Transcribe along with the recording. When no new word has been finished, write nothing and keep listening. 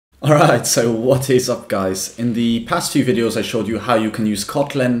Alright, so what is up guys? In the past few videos I showed you how you can use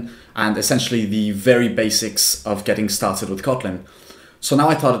Kotlin and essentially the very basics of getting started with Kotlin. So now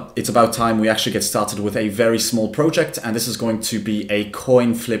I thought it's about time we actually get started with a very small project, and this is going to be a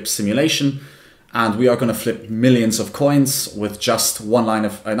coin flip simulation, and we are going to flip millions of coins with just one line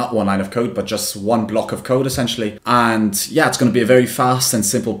of, not one line of code, but just one block of code essentially. And yeah, it's going to be a very fast and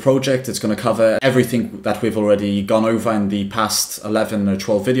simple project. It's going to cover everything that we've already gone over in the past 11 or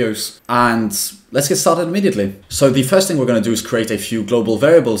 12 videos. And let's get started immediately. So the first thing we're going to do is create a few global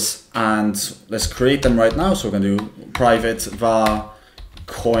variables, and let's create them right now. So we're going to do private var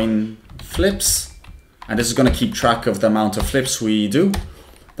coin flips, and this is going to keep track of the amount of flips we do.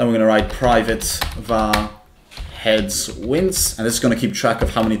 Then we're going to write private var heads wins, and this is going to keep track of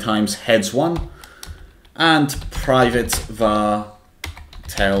how many times heads won, and private var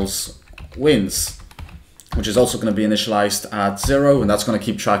tails wins, which is also going to be initialized at 0, and that's going to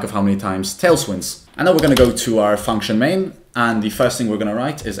keep track of how many times tails wins. And then we're going to go to our function main, and the first thing we're going to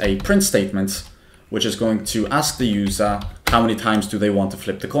write is a print statement, which is going to ask the user how many times do they want to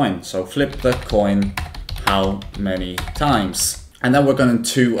flip the coin. So flip the coin how many times. And then we're going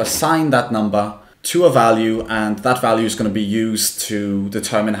to assign that number to a value, and that value is going to be used to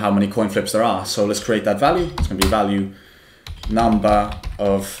determine how many coin flips there are. So let's create that value. It's going to be value number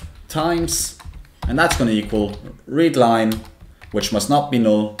of times, and that's going to equal readline, which must not be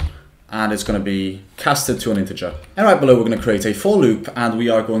null, and it's going to be casted to an integer. And right below we're going to create a for loop, and we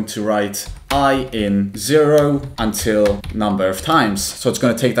are going to write I in 0 until number of times. So it's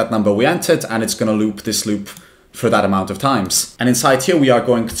going to take that number we entered, and it's going to loop this loop for that amount of times. And inside here we are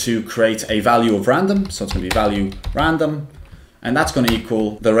going to create a value of random, so it's going to be value random, and that's going to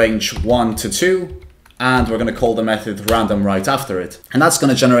equal the range 1 to 2, and we're going to call the method random right after it. And that's going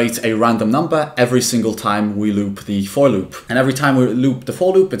to generate a random number every single time we loop the for loop. And every time we loop the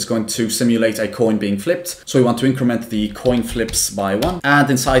for loop, it's going to simulate a coin being flipped. So we want to increment the coin flips by 1. And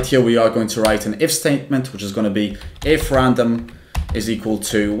inside here we are going to write an if statement, which is going to be if random is equal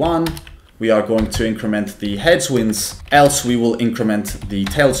to 1, we are going to increment the heads wins, else we will increment the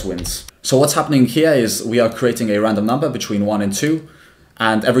tails wins. So what's happening here is we are creating a random number between 1 and 2,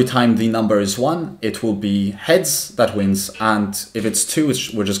 and every time the number is 1, it will be heads that wins, and if it's 2,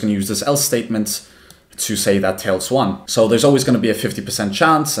 we're just going to use this else statement to say that tails won. So there's always going to be a 50%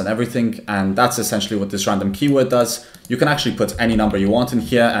 chance and everything, and that's essentially what this random keyword does. You can actually put any number you want in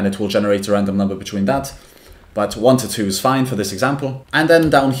here, and it will generate a random number between that. But 1 to 2 is fine for this example. And then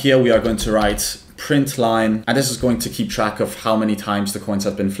down here we are going to write print line, and this is going to keep track of how many times the coins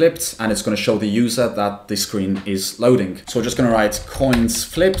have been flipped, and it's going to show the user that the screen is loading. So we're just going to write coins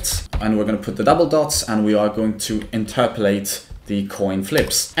flipped, and we're going to put the double dots, and we are going to interpolate the coin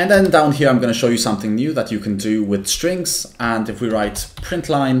flips. And then down here I'm going to show you something new that you can do with strings. And if we write print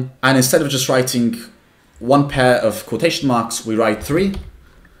line, and instead of just writing one pair of quotation marks, we write 3,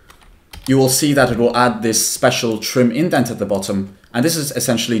 you will see that it will add this special trim indent at the bottom. And this is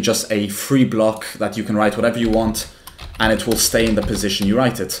essentially just a free block that you can write whatever you want, and it will stay in the position you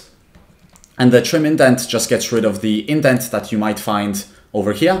write it. And the trim indent just gets rid of the indent that you might find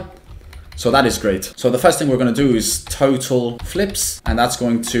over here. So that is great. So the first thing we're going to do is total flips, and that's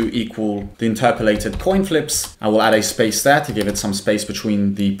going to equal the interpolated coin flips. I will add a space there to give it some space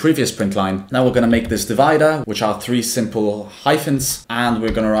between the previous print line. Now we're going to make this divider, which are 3 simple hyphens, and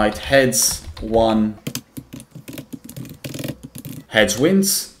we're going to write heads 1 heads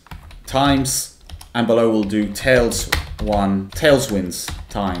wins times, and below we'll do tails 1 tails wins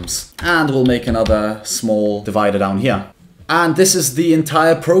times, and we'll make another small divider down here. And this is the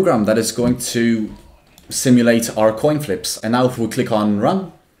entire program that is going to simulate our coin flips. And now if we click on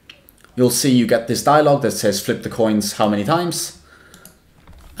run, you'll see you get this dialog that says flip the coins how many times.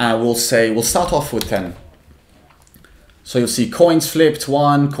 And we'll start off with 10. So you'll see coins flipped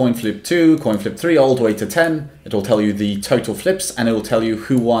 1, coin flipped 2, coin flipped 3, all the way to 10. It will tell you the total flips, and it will tell you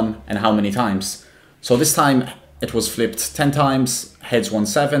who won and how many times. So this time it was flipped 10 times, heads won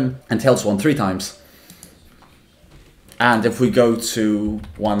 7, and tails won 3 times. And if we go to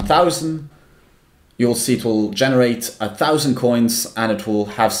 1000, you'll see it will generate 1000 coins, and it will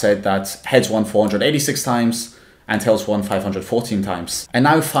have said that heads won 486 times and tails won 514 times. And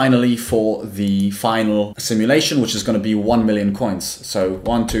now finally for the final simulation, which is going to be 1 million coins. So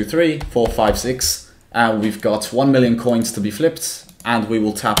 1, 2, 3, 4, 5, 6, and we've got 1 million coins to be flipped, and we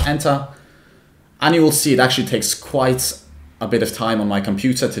will tap enter. And you will see it actually takes quite a bit of time on my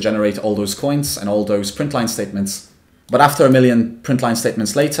computer to generate all those coins and all those print line statements. But after a million print line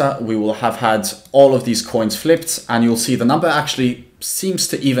statements later, we will have had all of these coins flipped, and you'll see the number actually seems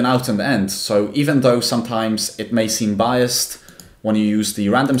to even out in the end. So even though sometimes it may seem biased, when you use the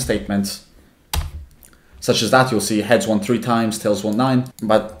random statement, such as that, you'll see heads 1 3 times, tails 1 9.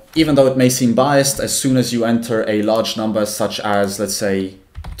 But even though it may seem biased, as soon as you enter a large number such as, let's say,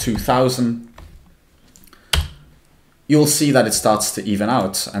 2000, you'll see that it starts to even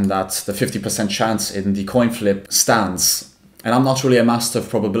out and that the 50% chance in the coin flip stands. And I'm not really a master of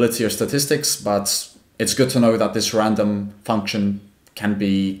probability or statistics, but it's good to know that this random function can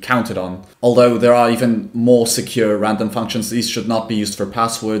be counted on. Although there are even more secure random functions, these should not be used for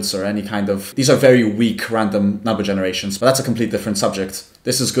passwords or any kind of... These are very weak random number generations, but that's a complete different subject.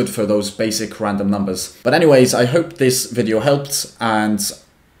 This is good for those basic random numbers. But anyways, I hope this video helped, and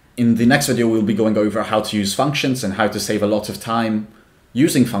in the next video we'll be going over how to use functions and how to save a lot of time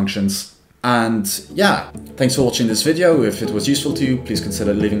using functions. And yeah, thanks for watching this video. If it was useful to you, please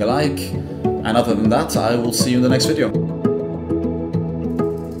consider leaving a like. And other than that, I will see you in the next video.